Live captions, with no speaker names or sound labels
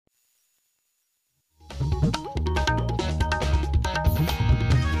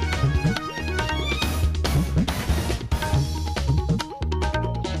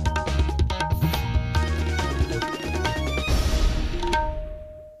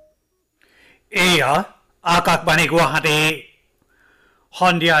এয়া আকাশবাণী গুৱাহাটী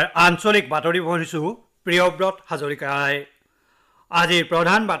সন্ধিয়াৰ আঞ্চলিক বাতৰি পঢ়িছোঁ প্ৰিয়ব্ৰত হাজৰিকাই। আজিৰ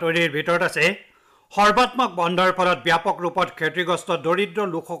প্ৰধান বাতৰিৰ ভিতৰত আছে সৰ্বাত্মক বন্ধৰ ফলত ব্যাপক ৰূপত ক্ষতিগ্ৰস্ত দৰিদ্ৰ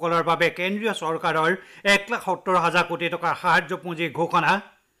লোকসকলৰ বাবে কেন্দ্ৰীয় চৰকাৰৰ 1,70,000 কোটি টকাৰ সাহায্য পুঁজি ঘোষণা,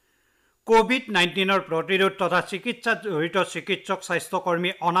 কোভিড-19 প্ৰতিৰোধ তথা চিকিৎসাত জড়িত চিকিৎসক, স্বাস্থ্যকৰ্মী,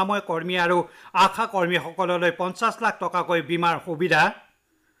 অনাময় কৰ্মী আৰু আশা কৰ্মীসকললৈ 50 লাখ টকাকৈ বীমাৰ সুবিধা,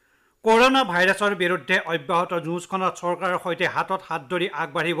 কৰোনা ভাইৰাছৰ বিৰুদ্ধে অব্যাহত যুঁজখনত চৰকাৰৰ সৈতে হাতত হাত ধৰি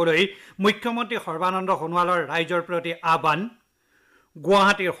আগবাঢ়িবলৈ মুখ্যমন্ত্ৰী সৰ্বানন্দ সোণোৱালৰ ৰাইজৰ প্ৰতি আহ্বান,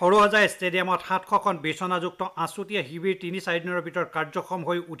 গুৱাহাটীৰ সৰুসজাই ষ্টেডিয়ামত 700খন বিচনাযুক্ত আছুতীয়া শিবিৰ 3-4 দিনৰ ভিতৰত কাৰ্যক্ষম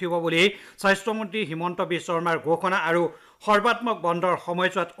হৈ উঠিব বুলি স্বাস্থ্যমন্ত্ৰী হিমন্ত বিশ্ব শৰ্মাৰ ঘোষণা আৰু সৰ্বাত্মক বন্ধৰ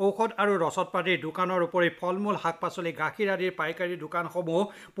সময়ছোৱাত ঔষধ আৰু ৰচদ পাতিৰ দোকানৰ উপৰি ফল-মূল, শাক-পাচলি, গাখীৰ আদিৰ পাইকাৰী দোকানসমূহ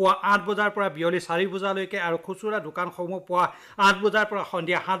পুৱা 8 বজাৰ পৰা বিয়লি 4 বজালৈকে আৰু খুচুৰা দোকানসমূহ পুৱা 8 বজাৰ পৰা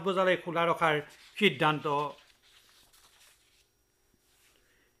সন্ধিয়া 7 বজালৈ খোলা ৰখাৰ সিদ্ধান্ত।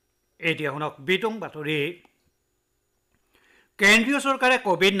 এতিয়া শুনক বিতং বাতৰি। কেন্দ্ৰীয় চৰকাৰে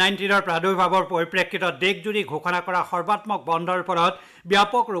কোভিড-19 প্ৰাদুৰ্ভাৱৰ পৰিপ্ৰেক্ষিতত দেশজুৰি ঘোষণা কৰা সৰ্বাত্মক বন্ধৰ ফলত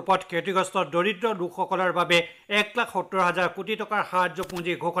ব্যাপক ৰূপত ক্ষতিগ্ৰস্ত দৰিদ্ৰ লোকসকলৰ বাবে 1,70,000 কোটি টকাৰ সাহায্য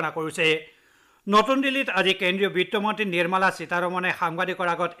পুঁজি ঘোষণা কৰিছে। নতুন দিল্লীত আজি কেন্দ্ৰীয় বিত্তমন্ত্ৰী নিৰ্মলা সীতাৰমণে সাংবাদিকৰ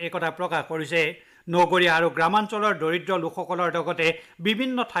আগত একথা প্ৰকাশ কৰিছে। নগৰীয়া আৰু গ্ৰামাঞ্চলৰ দৰিদ্ৰ লোকসকলৰ লগতে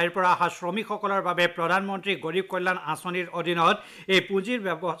বিভিন্ন ঠাইৰ পৰা অহা শ্ৰমিকসকলৰ বাবে প্ৰধানমন্ত্ৰী গৰীব কল্যাণ আঁচনিৰ অধীনত এই পুঁজিৰ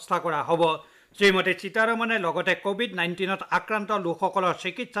ব্যৱস্থা কৰা হ'ব। শ্ৰীমতী সীতাৰমণে লগতে কোভিড-19 আক্ৰান্ত লোকসকলৰ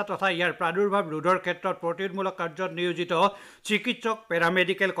চিকিৎসা তথা ইয়াৰ প্ৰাদুৰ্ভাৱ ৰোধৰ ক্ষেত্ৰত প্ৰতিৰোধমূলক কাৰ্যত নিয়োজিত চিকিৎসক,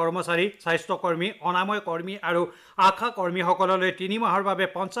 পেৰামেডিকেল কৰ্মচাৰী, স্বাস্থ্যকৰ্মী, অনাময় কৰ্মী আৰু আশা কৰ্মীসকললৈ 3 মাহৰ বাবে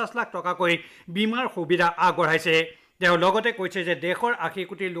 50 লাখ টকাকৈ বীমাৰ সুবিধা আগবঢ়াইছে। তেওঁ লগতে কৈছে যে দেশৰ 80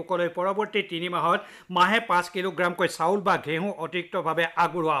 কোটি লোকলৈ পৰৱৰ্তী 3 মাহত মাহে 5 কিলোগ্ৰামকৈ চাউল বা ঘেঁহু অতিৰিক্তভাৱে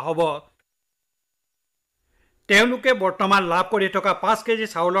আগবঢ়োৱা হ'ব। তেওঁলোকে বৰ্তমান লাভ কৰি থকা 5 কেজি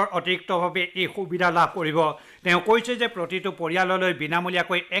চাউলৰ অতিৰিক্তভাৱে এই সুবিধা লাভ কৰিব। তেওঁ কৈছে যে প্ৰতিটো পৰিয়াললৈ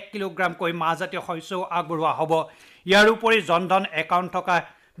বিনামূলীয়াকৈ 1 কিলোগ্ৰামকৈ মাহজাতীয় শস্যও আগবঢ়োৱা হ'ব। ইয়াৰ উপৰি জনধন একাউণ্ট থকা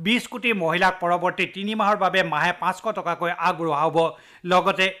 20 কোটি মহিলাক পৰৱৰ্তী 3 মাহৰ বাবে মাহে 500 টকাকৈ আগবঢ়োৱা হ'ব।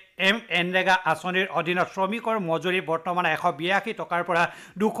 লগতে এনৰেগা আঁচনিৰ অধীনত শ্ৰমিকৰ মজুৰি বৰ্তমান 182 টকাৰ পৰা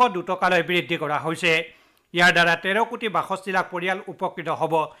 202 টকালৈ বৃদ্ধি কৰা হৈছে। ইয়াৰ দ্বাৰা 13 কোটি 62 লাখ পৰিয়াল উপকৃত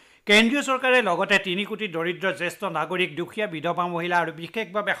হ'ব। কেন্দ্ৰীয় চৰকাৰে লগতে 3 কোটি দৰিদ্ৰ জ্যেষ্ঠ নাগৰিক, দুখীয়া, বিধৱা মহিলা আৰু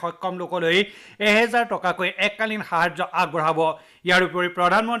বিশেষভাৱে সক্ষম লোকলৈ 1000 টকাকৈ এককালীন সাহায্য আগবঢ়াব। ইয়াৰ উপৰি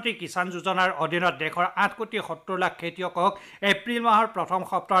প্ৰধানমন্ত্ৰী কিষাণ যোজনাৰ অধীনত দেশৰ 8 কোটি 70 লাখ খেতিয়কক এপ্ৰিল মাহৰ প্ৰথম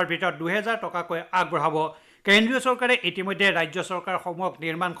সপ্তাহৰ ভিতৰত 2000 টকাকৈ আগবঢ়াব। কেন্দ্ৰীয় চৰকাৰে ইতিমধ্যে ৰাজ্য চৰকাৰসমূহক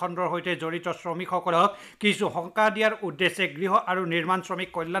নিৰ্মাণ খণ্ডৰ সৈতে জড়িত শ্ৰমিকসকলক কিছু সকাহ দিয়াৰ উদ্দেশ্যে গৃহ আৰু নিৰ্মাণ শ্ৰমিক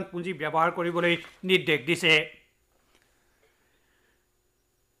কল্যাণ পুঁজি ব্যৱহাৰ কৰিবলৈ নিৰ্দেশ দিছে।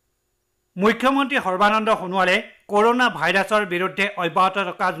 মুখ্যমন্ত্ৰী সৰ্বানন্দ সোণোৱালে কৰোনা ভাইৰাছৰ বিৰুদ্ধে অব্যাহত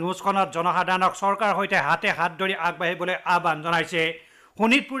থকা যুঁজখনত জনসাধাৰণক চৰকাৰৰ সৈতে হাতে হাত ধৰি আগবাঢ়িবলৈ আহ্বান জনাইছে।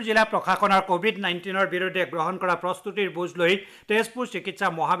 শোণিতপুৰ জিলা প্ৰশাসনৰ কোভিড-19 বিৰুদ্ধে গ্ৰহণ কৰা প্ৰস্তুতিৰ বুজ লৈ তেজপুৰ চিকিৎসা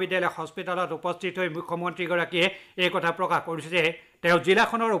মহাবিদ্যালয় হস্পিটেলত উপস্থিত হৈ মুখ্যমন্ত্ৰীগৰাকীয়ে এই কথা প্ৰকাশ কৰিছে। তেওঁ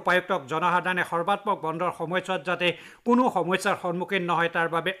জিলাখনৰ উপায়ুক্তক জনসাধাৰণে সৰ্বাত্মক বন্ধৰ সময়ছোৱাত যাতে কোনো সমস্যাৰ সন্মুখীন নহয় তাৰ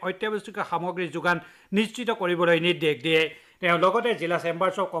বাবে অত্যাৱশ্যকীয় সামগ্ৰী যোগান নিশ্চিত কৰিবলৈ নিৰ্দেশ দিয়ে। তেওঁ লগতে জিলা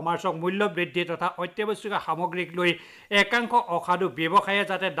চেম্বাৰ্ছ অৱ কমাৰ্চক মূল্য বৃদ্ধি তথা অত্যাৱশ্যকীয় সামগ্ৰীক লৈ একাংশ অসাধু ব্যৱসায়ীয়ে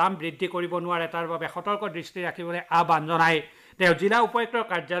যাতে দাম বৃদ্ধি কৰিব নোৱাৰে তাৰ বাবে সতৰ্ক দৃষ্টি ৰাখিবলৈ আহ্বান জনায়। তেওঁ জিলা উপায়ুক্তৰ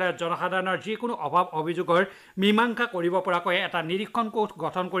কাৰ্যালয়ত জনসাধাৰণৰ যিকোনো অভাৱ অভিযোগৰ মীমাংসা কৰিব পৰাকৈ এটা নিৰীক্ষণ কোষ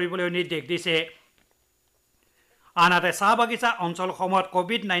গঠন কৰিবলৈ নিৰ্দেশ দিছে। আনহাতে চাহ বাগিচা অঞ্চলসমূহত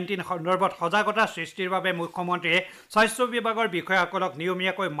কোভিড-19 সন্দৰ্ভত সজাগতা সৃষ্টিৰ বাবে মুখ্যমন্ত্ৰীয়ে স্বাস্থ্য বিভাগৰ বিষয়াসকলক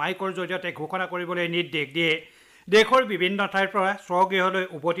নিয়মীয়াকৈ মাইকৰ জৰিয়তে ঘোষণা কৰিবলৈ নিৰ্দেশ দিয়ে। দেশৰ বিভিন্ন ঠাইৰ পৰা স্বগৃহলৈ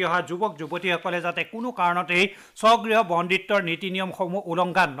উভতি অহা যুৱক যুৱতীসকলে যাতে কোনো কাৰণতেই স্বগৃহ বন্দিত্বৰ নীতি নিয়মসমূহ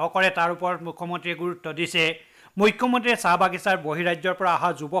উলংঘন নকৰে তাৰ ওপৰত মুখ্যমন্ত্ৰীয়ে গুৰুত্ব দিছে। মুখ্যমন্ত্ৰীয়ে চাহ বাগিচাৰ বহিৰাজ্যৰ পৰা অহা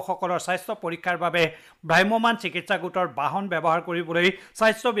যুৱকসকলৰ স্বাস্থ্য পৰীক্ষাৰ বাবে ভ্ৰাম্যমাণ চিকিৎসা গোটৰ বাহন ব্যৱহাৰ কৰিবলৈ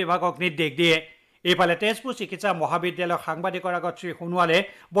স্বাস্থ্য বিভাগক নিৰ্দেশ দিয়ে। ইফালে তেজপুৰ চিকিৎসা মহাবিদ্যালয়ৰ সাংবাদিকৰ আগত শ্ৰী সোণোৱালে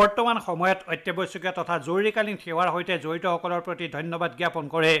বৰ্তমান সময়ত অত্যাৱশ্যকীয় তথা জৰুৰীকালীন সেৱাৰ সৈতে জড়িতসকলৰ প্ৰতি ধন্যবাদ জ্ঞাপন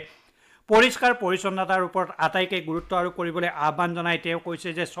কৰে। পৰিষ্কাৰ পৰিচ্ছন্নতাৰ ওপৰত আটাইকে গুৰুত্ব আৰোপ কৰিবলৈ আহ্বান জনাই তেওঁ কৈছে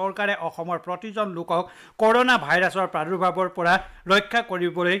যে চৰকাৰে অসমৰ প্ৰতিজন লোকক কৰোনা ভাইৰাছৰ প্ৰাদুৰ্ভাৱৰ পৰা ৰক্ষা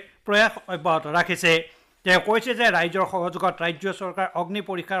কৰিবলৈ প্ৰয়াস অব্যাহত ৰাখিছে। তেওঁ কৈছে যে ৰাইজৰ সহযোগত ৰাজ্য চৰকাৰ অগ্নি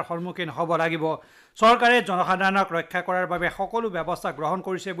পৰীক্ষাৰ সন্মুখীন হ'ব লাগিব। চৰকাৰে জনসাধাৰণক ৰক্ষা কৰাৰ বাবে সকলো ব্যৱস্থা গ্ৰহণ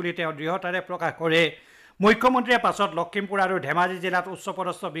কৰিছে বুলি তেওঁ দৃঢ়তাৰে প্ৰকাশ কৰে। মুখ্যমন্ত্ৰীয়ে পাছত লখিমপুৰ আৰু ধেমাজি জিলাত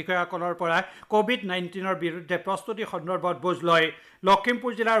উচ্চপদস্থ বিষয়াসকলৰ পৰা কোভিড-19ৰ বিৰুদ্ধে প্ৰস্তুতি সন্দৰ্ভত বুজ লয়।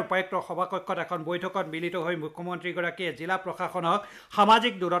 লখিমপুৰ জিলাৰ উপায়ুক্ত সভাকক্ষত এখন বৈঠকত মিলিত হৈ মুখ্যমন্ত্ৰীগৰাকীয়ে জিলা প্ৰশাসনক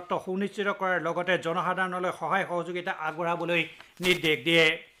সামাজিক দূৰত্ব সুনিশ্চিত কৰাৰ লগতে জনসাধাৰণলৈ সহায় সহযোগিতা আগবঢ়াবলৈ নিৰ্দেশ দিয়ে।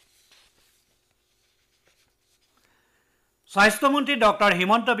 স্বাস্থ্যমন্ত্ৰী ডক্টৰ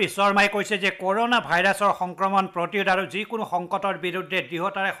হিমন্ত বিশ্ব শৰ্মাই কৈছে যে কৰোনা ভাইৰাছৰ সংক্ৰমণ প্ৰতিৰোধ আৰু যিকোনো সংকটৰ বিৰুদ্ধে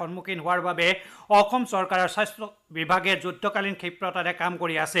দৃঢ়তাৰে সন্মুখীন হোৱাৰ বাবে অসম চৰকাৰৰ স্বাস্থ্য বিভাগে যুদ্ধকালীন ক্ষিপ্ৰতাৰে কাম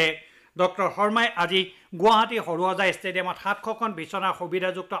কৰি আছে। ডক্টৰ শৰ্মাই আজি গুৱাহাটী সৰুসজাই ষ্টেডিয়ামত 700খন বিচনাৰ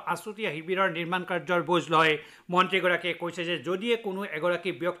সুবিধাযুক্ত আছুতীয়া শিবিৰৰ নিৰ্মাণ কাৰ্যৰ বুজ লয়। মন্ত্ৰীগৰাকীয়ে কৈছে যে যদিহে কোনো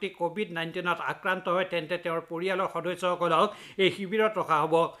এগৰাকী ব্যক্তি কোভিড-19ত আক্ৰান্ত হয় তেন্তে তেওঁৰ পৰিয়ালৰ সদস্যসকলক এই শিবিৰত ৰখা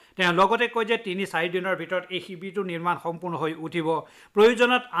হ'ব। তেওঁ লগতে কয় যে 3-4 দিনৰ ভিতৰত এই শিবিৰটো নিৰ্মাণ সম্পূৰ্ণ হৈ উঠিব।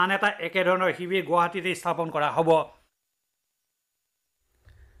 প্ৰয়োজনত আন এটা একেধৰণৰ শিবিৰ গুৱাহাটীতে স্থাপন কৰা হ'ব।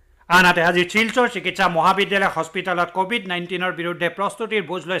 আনহাতে আজি শিলচৰ চিকিৎসা মহাবিদ্যালয় হস্পিটেলত কোভিড-19ৰ বিৰুদ্ধে প্ৰস্তুতিৰ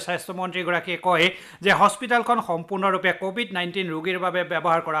বুজ লৈ স্বাস্থ্যমন্ত্ৰীগৰাকীয়ে কয় যে হস্পিটেলখন সম্পূৰ্ণৰূপে কোভিড-19 ৰোগীৰ বাবে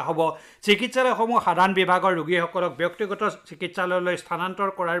ব্যৱহাৰ কৰা হ'ব। চিকিৎসালয়সমূহ সাধাৰণ বিভাগৰ ৰোগীসকলক ব্যক্তিগত চিকিৎসালয়লৈ স্থানান্তৰ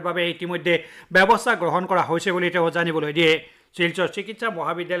কৰাৰ বাবে ইতিমধ্যে ব্যৱস্থা গ্ৰহণ কৰা হৈছে বুলি তেওঁ জানিবলৈ দিয়ে। শিলচৰ চিকিৎসা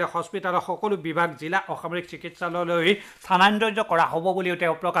মহাবিদ্যালয় হস্পিটেলৰ সকলো বিভাগ জিলা অসামৰিক চিকিৎসালয়লৈ স্থানান্তৰিত কৰা হ'ব বুলিও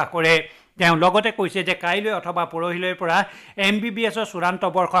তেওঁ প্ৰকাশ কৰে। তেওঁ লগতে কৈছে যে কাইলৈ অথবা পৰহিলৈৰ পৰা MBBSৰ চূড়ান্ত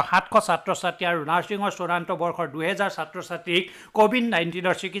বৰ্ষৰ 700 ছাত্ৰ-ছাত্ৰী আৰু নাৰ্ছিঙৰ চূড়ান্ত বৰ্ষৰ 2000 ছাত্ৰ-ছাত্ৰীক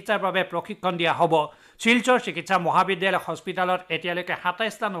কোভিড-19ৰ চিকিৎসাৰ বাবে প্ৰশিক্ষণ দিয়া হ'ব। শিলচৰ চিকিৎসা মহাবিদ্যালয় হস্পিটেলত এতিয়ালৈকে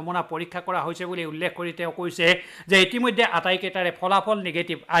 27টা নমুনা পৰীক্ষা কৰা হৈছে বুলি উল্লেখ কৰি তেওঁ কৈছে যে ইতিমধ্যে আটাইকেইটাৰে ফলাফল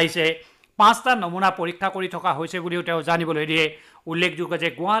নিগেটিভ আহিছে। 5টা নমুনা পৰীক্ষা কৰি থকা হৈছে বুলিও তেওঁ জানিবলৈ দিয়ে। উল্লেখযোগ্য যে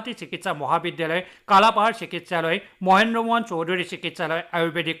গুৱাহাটী চিকিৎসা মহাবিদ্যালয়, কালাপাহাৰ চিকিৎসালয়, মহেন্দ্ৰ মোহন চৌধুৰী চিকিৎসালয়,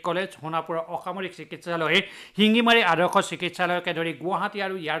 আয়ুৰ্বেদিক কলেজ, সোণাপুৰৰ অসামৰিক চিকিৎসালয়, শিঙিমাৰী আদৰ্শ চিকিৎসালয়কে ধৰি গুৱাহাটী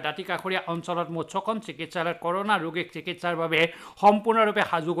আৰু ইয়াৰ দাঁতিকাষৰীয়া অঞ্চলত মুঠ 6খন চিকিৎসালয়ত কৰোনা ৰোগীক চিকিৎসাৰ বাবে সম্পূৰ্ণৰূপে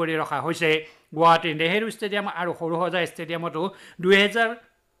সাজু কৰি ৰখা হৈছে। গুৱাহাটীৰ নেহেৰু ষ্টেডিয়াম আৰু সৰুসজা ষ্টেডিয়ামতো 2000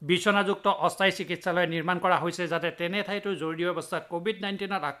 বিচনাযুক্ত অস্থায়ী চিকিৎসালয় নিৰ্মাণ কৰা হৈছে যাতে তেনে ঠাইতো জৰুৰী অৱস্থাত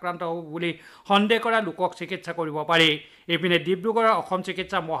কোভিড-19ত আক্ৰান্ত হ'ব বুলি সন্দেহ কৰা লোকক চিকিৎসা কৰিব পাৰি। ইপিনে ডিব্ৰুগড়ৰ অসম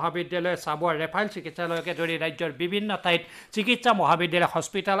চিকিৎসা মহাবিদ্যালয়, চাবুৱাৰ ৰেফাইল চিকিৎসালয়কে ধৰি ৰাজ্যৰ বিভিন্ন ঠাইত চিকিৎসা মহাবিদ্যালয়,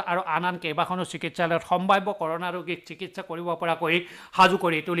 হস্পিটেল আৰু আন কেইবাখনো চিকিৎসালয়ত সম্ভাৱ্য কৰোনা ৰোগীক চিকিৎসা কৰিব পৰাকৈ সাজু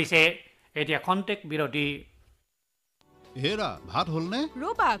কৰি তুলিছে। এতিয়া খন্তেক বিৰতি। হেৰা ভাত হলনে?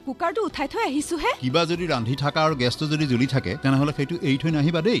 ৰবা কুকাৰটো উঠাই থৈ আহিছো হে। কিবা যদি ৰান্ধি থাকা আৰু গেছটো যদি জ্বলি থাকে তেনেহলে সেইটো এৰি থৈ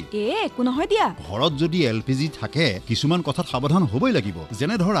নাহিবা দেই। একো নহয় দিয়া। ঘৰত যদি LPG থাকে কিছুমান কথাত সাৱধান হ'বই লাগিব।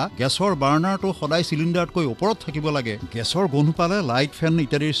 যেনে ধৰা গেছৰ বাৰ্নাৰটো সদায় চিলিণ্ডাৰতকৈ ওপৰত থাকিব লাগে। গেছৰ গোন্ধ পালে লাইট, ফেন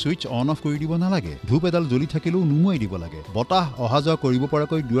ইত্যাদিৰ ছুইচ অন অফ কৰি দিব নালাগে। ধূপ এডাল জ্বলি থাকিলেও নুমুৱাই দিব লাগে। বতাহ অহা যোৱা কৰিব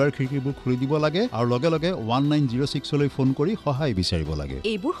পৰাকৈ দুৱাৰ খিৰিকীবোৰ খুলি দিব লাগে আৰু লগে লগে 1906লৈ ফোন কৰি সহায় বিচাৰিব লাগে।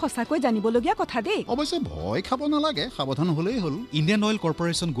 এইবোৰ সঁচাকৈ জানিবলগীয়া কথা দেই। অৱশ্যে ভয় খাব নালাগে, সাৱধান হলেই হ'ল। ইণ্ডিয়ান অইল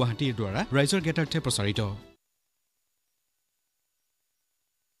কৰ্পোৰেচন গুৱাহাটীৰ দ্বাৰা ৰাইজৰ জ্ঞাতাৰ্থে প্ৰচাৰিত।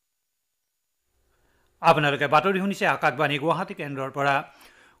 আপোনালোকে বাতৰি শুনিছে আকাশবাণী গুৱাহাটী কেন্দ্ৰৰ পৰা।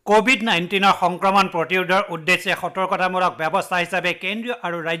 কোভিড-19ৰ সংক্ৰমণ প্ৰতিৰোধৰ উদ্দেশ্যে সতৰ্কতামূলক ব্যৱস্থা হিচাপে কেন্দ্ৰীয়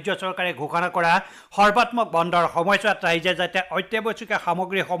আৰু ৰাজ্য চৰকাৰে ঘোষণা কৰা সৰ্বাত্মক বন্ধৰ সময়ছোৱাত ৰাইজে যাতে অত্যাৱশ্যকীয়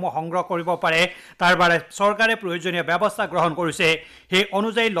সামগ্ৰীসমূহ সংগ্ৰহ কৰিব পাৰে তাৰ বাবে চৰকাৰে প্ৰয়োজনীয় ব্যৱস্থা গ্ৰহণ কৰিছে। সেই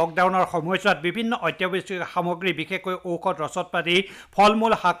অনুযায়ী লকডাউনৰ সময়ছোৱাত বিভিন্ন অত্যাৱশ্যকীয় সামগ্ৰী বিশেষকৈ ঔষধ, ৰচদ পাতি,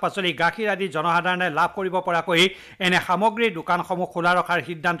 ফল-মূল, শাক-পাচলি, গাখীৰ আদি জনসাধাৰণে লাভ কৰিব পৰাকৈ এনে সামগ্ৰীৰ দোকানসমূহ খোলা ৰখাৰ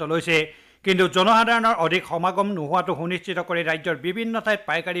সিদ্ধান্ত লৈছে। কিন্তু জনসাধাৰণৰ অধিক সমাগম নোহোৱাটো সুনিশ্চিত কৰি ৰাজ্যৰ বিভিন্ন ঠাইত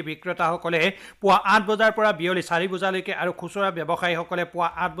পাইকাৰী বিক্ৰেতাসকলে পুৱা 8 বজাৰ পৰা বিয়লি 4 বজালৈকে আৰু খুচুৰা ব্যৱসায়ীসকলে পুৱা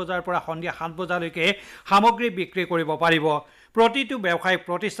 8 বজাৰ পৰা সন্ধিয়া 7 বজালৈকে সামগ্ৰী বিক্ৰী কৰিব পাৰিব। প্ৰতিটো ব্যৱসায়িক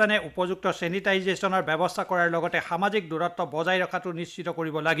প্ৰতিষ্ঠানে উপযুক্ত চেনিটাইজেশ্যনৰ ব্যৱস্থা কৰাৰ লগতে সামাজিক দূৰত্ব বজাই ৰখাটো নিশ্চিত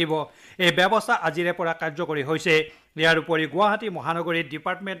কৰিব লাগিব। এই ব্যৱস্থা আজিৰে পৰা কাৰ্যকৰী হৈছে। ইয়াৰ উপৰি গুৱাহাটী মহানগৰীত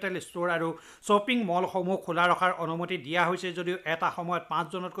ডিপাৰ্টমেণ্টেল ষ্ট'ৰ আৰু শ্বপিং মলসমূহ খোলা ৰখাৰ অনুমতি দিয়া হৈছে যদিও এটা সময়ত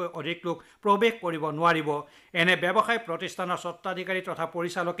 5 জনতকৈ অধিক লোক প্ৰৱেশ কৰিব নোৱাৰিব। এনে ব্যৱসায় প্ৰতিষ্ঠানৰ স্বত্বাধিকাৰী তথা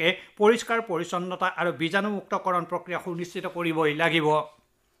পৰিচালকে পৰিষ্কাৰ পৰিচ্ছন্নতা আৰু বীজাণুমুক্তকৰণ প্ৰক্ৰিয়া সুনিশ্চিত কৰিবই লাগিব।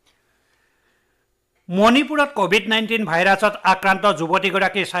 মণিপুৰত কোভিড-19 ভাইৰাছত আক্ৰান্ত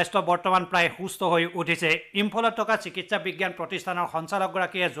যুৱতীগৰাকীৰ স্বাস্থ্য বৰ্তমান প্ৰায় সুস্থ হৈ উঠিছে। ইম্ফলত থকা চিকিৎসা বিজ্ঞান প্ৰতিষ্ঠানৰ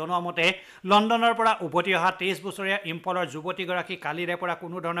সঞ্চালকগৰাকীয়ে জনোৱা মতে লণ্ডনৰ পৰা উভতি অহা 23 বছৰীয়া ইম্ফলৰ যুৱতীগৰাকী কালিৰে পৰা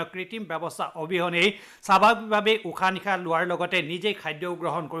কোনো ধৰণৰ কৃত্ৰিম ব্যৱস্থা অবিহনেই স্বাভাৱিকভাৱে উশাহ নিশাহ লোৱাৰ লগতে নিজেই খাদ্যও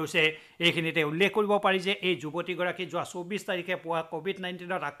গ্ৰহণ কৰিছে। এইখিনিতে উল্লেখ কৰিব পাৰি যে এই যুৱতীগৰাকী যোৱা 24 তাৰিখে পুৱা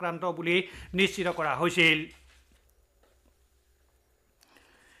কোভিড-19ত আক্ৰান্ত বুলি নিশ্চিত কৰা হৈছিল।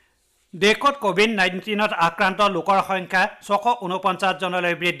 দেশত কোভিড-19ত আক্ৰান্ত লোকৰ সংখ্যা 649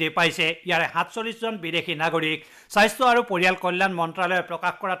 জনলৈ বৃদ্ধি পাইছে। ইয়াৰে 47 জন বিদেশী নাগৰিক। স্বাস্থ্য আৰু পৰিয়াল কল্যাণ মন্ত্ৰালয়ে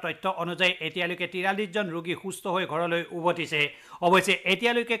প্ৰকাশ কৰা তথ্য অনুযায়ী এতিয়ালৈকে 43 জন ৰোগী সুস্থ হৈ ঘৰলৈ উভতিছে। অৱশ্যে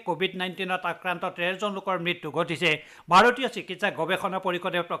এতিয়ালৈকে কোভিড-19ত আক্ৰান্ত 13 জন লোকৰ মৃত্যু ঘটিছে। ভাৰতীয় চিকিৎসা গৱেষণা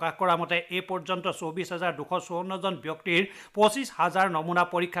পৰিষদে প্ৰকাশ কৰা মতে এই পৰ্যন্ত 24,254 জন ব্যক্তিৰ 25,000 নমুনা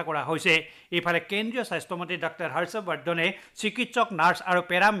পৰীক্ষা কৰা হৈছে। ইফালে কেন্দ্ৰীয় স্বাস্থ্যমন্ত্ৰী ডঃ হৰ্ষবৰ্ধনে চিকিৎসক, নাৰ্ছ আৰু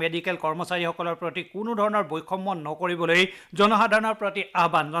পেৰা মেডিকেল কৰ্মচাৰীসকলৰ প্ৰতি কোনো ধৰণৰ বৈষম্য নকৰিবলৈ জনসাধাৰণৰ প্ৰতি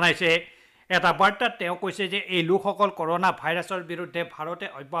আহ্বান জনাইছে। এটা বাৰ্তাত তেওঁ কৈছে যে এই লোকসকল কৰোনা ভাইৰাছৰ বিৰুদ্ধে ভাৰতে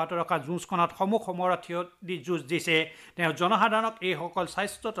অব্যাহত ৰখা যুঁজখনত সমূহ সময়ত থিয় দি যুঁজ দিছে। তেওঁ জনসাধাৰণক এইসকল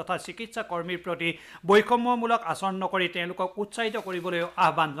স্বাস্থ্য তথা চিকিৎসা কৰ্মীৰ প্ৰতি বৈষম্যমূলক আচৰণ নকৰি তেওঁলোকক উৎসাহিত কৰিবলৈ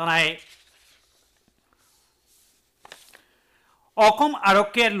আহ্বান জনায়। অসম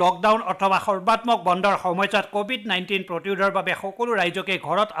আৰক্ষীয়ে লকডাউন অথবা সৰ্বাত্মক বন্ধৰ সময়ছোৱাত কোভিড-19 প্ৰতিৰোধৰ বাবে সকলো ৰাজ্যকে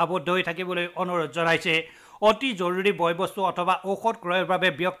ঘৰত আবদ্ধ হৈ থাকিবলৈ অনুৰোধ জনাইছে। অতি জৰুৰী বয়বস্তু অথবা ঔষধ ক্ৰয়ৰ বাবে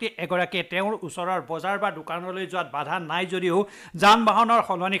ব্যক্তি এগৰাকীয়ে তেওঁৰ ওচৰৰ বজাৰ বা দোকানলৈ যোৱাত বাধা নাই যদিও যান বাহনৰ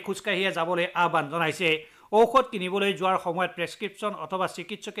সলনি খোজকাঢ়িয়ে যাবলৈ আহ্বান জনাইছে। ঔষধ কিনিবলৈ যোৱাৰ সময়ত প্ৰেছক্ৰিপশ্যন অথবা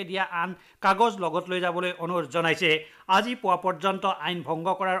চিকিৎসকে দিয়া আন কাগজ লগত লৈ যাবলৈ অনুৰোধ জনাইছে। আজি পুৱা পৰ্যন্ত আইন ভংগ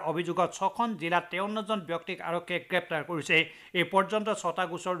কৰাৰ অভিযোগত 6খন জিলাত 53 জন ব্যক্তিক আৰক্ষীয়ে গ্ৰেপ্তাৰ কৰিছে। এই পৰ্যন্ত 6টা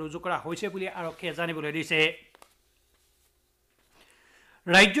গোচৰ ৰুজু কৰা হৈছে বুলি আৰক্ষীয়ে জানিবলৈ দিছে।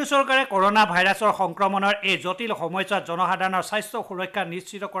 ৰাজ্য চৰকাৰে কৰোনা ভাইৰাছৰ সংক্ৰমণৰ এই জটিল সময়ছোৱাত জনসাধাৰণৰ স্বাস্থ্য সুৰক্ষা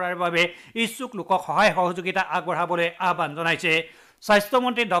নিশ্চিত কৰাৰ বাবে ইচ্ছুক লোকক সহায় সহযোগিতা আগবঢ়াবলৈ আহ্বান জনাইছে।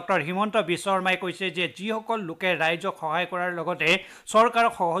 স্বাস্থ্যমন্ত্ৰী ডঃ হিমন্ত বিশ্ব শৰ্মাই কৈছে যে যিসকল লোকে ৰাইজক সহায় কৰাৰ লগতে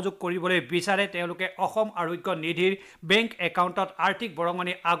চৰকাৰক সহযোগ কৰিবলৈ বিচাৰে তেওঁলোকে অসম আৰোগ্য নিধিৰ বেংক একাউণ্টত আৰ্থিক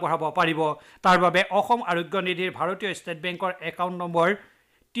বৰঙণি আগবঢ়াব পাৰিব। তাৰ বাবে অসম আৰোগ্য নিধিৰ ভাৰতীয় ষ্টেট বেংকৰ একাউণ্ট নম্বৰ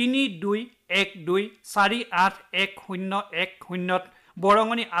 3212481010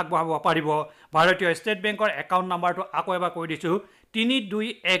 বৰঙণি আগবঢ়াব পাৰিব। ভাৰতীয় ষ্টেট বেংকৰ একাউণ্ট নম্বৰটো আকৌ এবাৰ কৈ দিছোঁ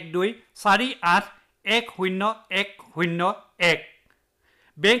 3212481010।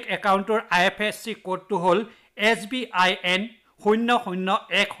 বেংক একাউণ্টৰ IFSC কোডটো হ'ল SBIN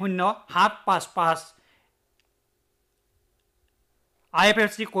 0010755।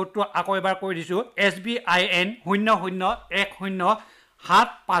 IFSC কোডটো আকৌ এবাৰ কৈ দিছোঁ SBIN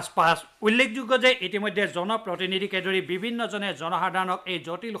 0010755। উল্লেখযোগ্য যে ইতিমধ্যে জনপ্ৰতিনিধিকে ধৰি বিভিন্নজনে জনসাধাৰণক এই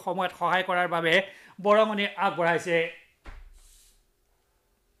জটিল সময়ত সহায় কৰাৰ বাবে বৰঙণি আগবঢ়াইছে।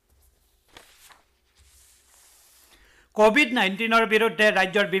 কোভিড-19ৰ বিৰুদ্ধে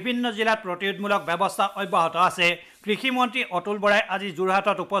ৰাজ্যৰ বিভিন্ন জিলাত প্ৰতিৰোধমূলক ব্যৱস্থা অব্যাহত আছে। কৃষিমন্ত্ৰী অতুল বৰাই আজি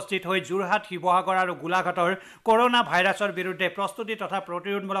যোৰহাটত উপস্থিত হৈ যোৰহাট, শিৱসাগৰ আৰু গোলাঘাটৰ কৰোনা ভাইৰাছৰ বিৰুদ্ধে প্ৰস্তুতি তথা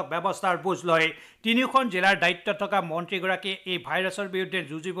প্ৰতিৰোধমূলক ব্যৱস্থাৰ বুজ লয়। 3খন জিলাৰ দায়িত্বত থকা মন্ত্ৰীগৰাকীয়ে এই ভাইৰাছৰ বিৰুদ্ধে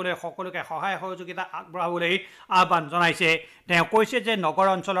যুঁজিবলৈ সকলোকে সহায় সহযোগিতা আগবঢ়াবলৈ আহ্বান জনাইছে। তেওঁ কৈছে যে নগৰ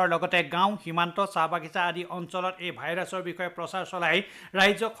অঞ্চলৰ লগতে গাঁও, সীমান্ত, চাহ বাগিচা আদি অঞ্চলত এই ভাইৰাছৰ বিষয়ে প্ৰচাৰ চলাই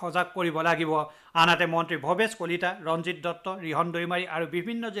ৰাইজক সজাগ কৰিব লাগিব। আনহাতে মন্ত্ৰী ভৱেশ কলিতা, ৰঞ্জিত দত্ত, ৰিহন দৈমাৰী আৰু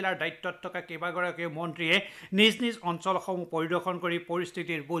বিভিন্ন জিলাৰ দায়িত্বত থকা কেইবাগৰাকীও মন্ত্ৰীয়ে নিজ নিজ অঞ্চলসমূহ পৰিদৰ্শন কৰি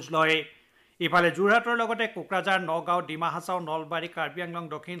পৰিস্থিতিৰ বুজ লয়। ইফালে যোৰহাটৰ লগতে কোকৰাঝাৰ, নগাঁও, ডিমা হাছাও, নলবাৰী, কাৰ্বি আংলং,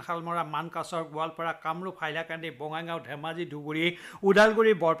 দক্ষিণ শালমৰা, মানকাছৰ, গোৱালপাৰা, কামৰূপ, হাইলাকান্দি, বঙাইগাঁও, ধেমাজি, ধুবুৰী,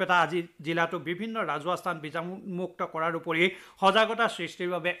 ওদালগুৰি, বৰপেটা আদি জিলাতো বিভিন্ন ৰাজহুৱা স্থান বীজাণুমুক্ত কৰাৰ উপৰি সজাগতা সৃষ্টিৰ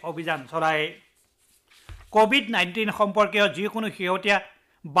বাবে অভিযান চলায়। কোভিড-19 সম্পৰ্কীয় যিকোনো শেহতীয়া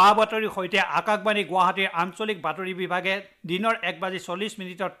বাতৰিৰ সৈতে আকাশবাণী গুৱাহাটীৰ আঞ্চলিক বাতৰি বিভাগে দিনৰ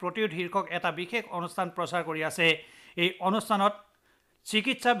 1:40 প্ৰতিৰোধ শীৰ্ষক এটা বিশেষ অনুষ্ঠান প্ৰচাৰ কৰি আছে। এই অনুষ্ঠানত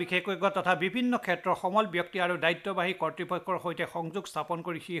চিকিৎসা বিশেষজ্ঞ তথা বিভিন্ন ক্ষেত্ৰৰ সমল ব্যক্তি আৰু দায়িত্ববাহী কৰ্তৃপক্ষৰ সৈতে সংযোগ স্থাপন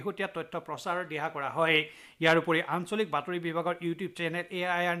কৰি শেহতীয়া তথ্য প্ৰচাৰৰ দিহা কৰা হয়। ইয়াৰ উপৰি আঞ্চলিক বাতৰি বিভাগৰ ইউটিউব চেনেল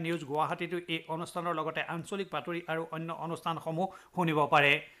AIR নিউজ গুৱাহাটীতো এই অনুষ্ঠানৰ লগতে আঞ্চলিক বাতৰি আৰু অন্য অনুষ্ঠানসমূহ শুনিব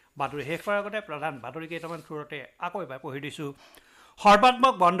পাৰে। বাতৰি শেষ কৰাৰ আগতে প্ৰধান বাতৰি কেইটামান থোৰতে আকৌ এবাৰ পঢ়ি দিছোঁ।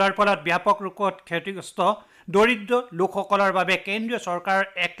 সৰ্বাত্মক বন্ধৰ ফলত ব্যাপক ৰূপত ক্ষতিগ্ৰস্ত দৰিদ্ৰ লোকসকলৰ বাবে কেন্দ্ৰীয় চৰকাৰৰ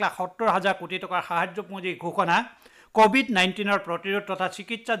 1,70,000 কোটি টকাৰ সাহায্যপুঁজি ঘোষণা। কোভিড-19ৰ প্ৰতিৰোধ তথা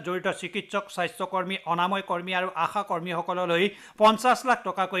চিকিৎসাত জড়িত চিকিৎসক, স্বাস্থ্যকৰ্মী, অনাময় কৰ্মী আৰু আশা কৰ্মীসকললৈ 50 লাখ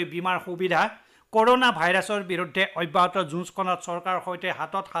টকাকৈ বীমাৰ সুবিধা। কৰোনা ভাইৰাছৰ বিৰুদ্ধে অব্যাহত যুঁজখনত চৰকাৰৰ সৈতে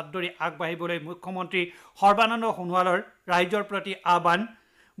হাতত হাত ধৰি আগবাঢ়িবলৈ মুখ্যমন্ত্ৰী সৰ্বানন্দ সোণোৱালৰ ৰাইজৰ প্ৰতি আহ্বান।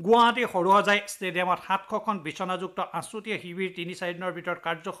 গুৱাহাটী সৰুসজাই ষ্টেডিয়ামত 700খন বিচনাযুক্ত আছুতীয়া শিবিৰ 3-4 দিনৰ ভিতৰত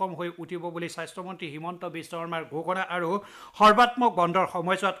কাৰ্যক্ষম হৈ উঠিব বুলি স্বাস্থ্যমন্ত্ৰী হিমন্ত বিশ্ব শৰ্মাৰ ঘোষণা। আৰু সৰ্বাত্মক বন্ধৰ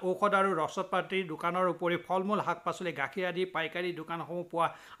সময়ছোৱাত ঔষধ আৰু ৰচদ পাতিৰ দোকানৰ উপৰি ফল-মূল, শাক-পাচলি, গাখীৰ আদি পাইকাৰী দোকানসমূহ পুৱা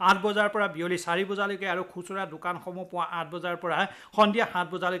 8 বজাৰ পৰা বিয়লি 4 বজালৈকে আৰু খুচুৰা দোকানসমূহ পুৱা 8 বজাৰ পৰা সন্ধিয়া 7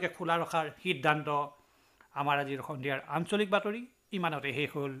 বজালৈকে খোলা ৰখাৰ সিদ্ধান্ত। আমাৰ আজিৰ সন্ধিয়াৰ আঞ্চলিক বাতৰি ইমানতে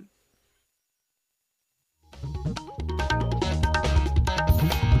শেষ হ'ল।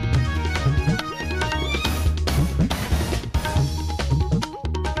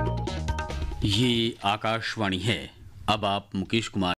 ये आकाशवाणी है। अब आप मुकेश कुमार